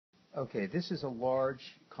Okay, this is a large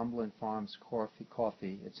Cumberland Farms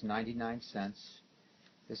coffee. It's 99 cents.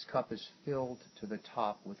 This cup is filled to the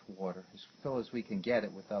top with water, as full as we can get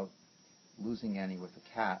it without losing any with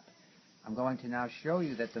a cap. I'm going to now show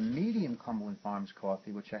you that the medium Cumberland Farms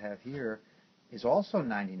coffee, which I have here, is also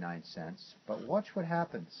 99 cents. But watch what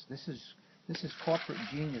happens. This is corporate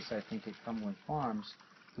genius, I think, at Cumberland Farms.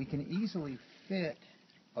 We can easily fit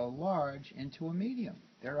a large into a medium.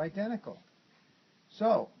 They're identical.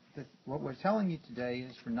 So, what we're telling you today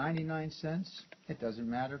is for 99 cents, it doesn't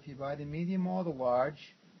matter if you buy the medium or the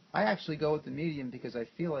large. I actually go with the medium because I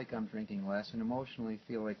feel like I'm drinking less and emotionally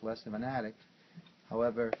feel like less of an addict.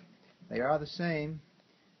 However, they are the same,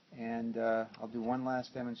 and I'll do one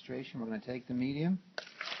last demonstration. We're going to take the medium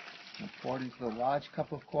and pour it into the large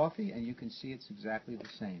cup of coffee, and you can see it's exactly the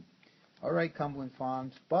same. All right, Cumberland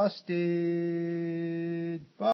Farms, busted!